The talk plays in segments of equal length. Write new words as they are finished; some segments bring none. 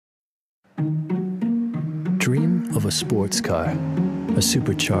Dream of a sports car, a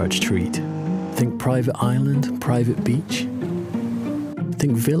supercharged treat. Think private island, private beach.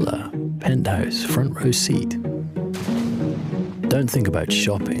 Think villa, penthouse, front row seat. Don't think about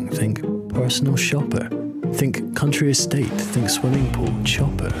shopping, think personal shopper. Think country estate, think swimming pool,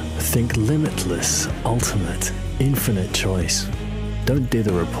 chopper. Think limitless, ultimate, infinite choice. Don't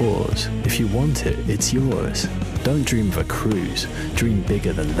dither a pause. If you want it, it's yours. Don't dream of a cruise, dream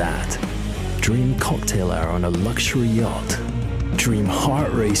bigger than that. Dream cocktail hour on a luxury yacht. Dream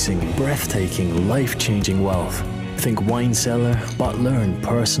heart-racing, breathtaking, life-changing wealth. Think wine cellar, butler and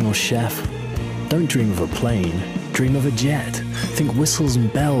personal chef. Don't dream of a plane, dream of a jet. Think whistles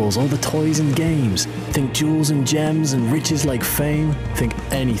and bells, all the toys and games. Think jewels and gems and riches like fame. Think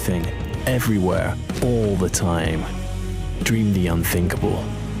anything, everywhere, all the time. Dream the unthinkable.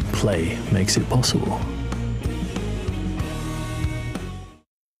 Play makes it possible.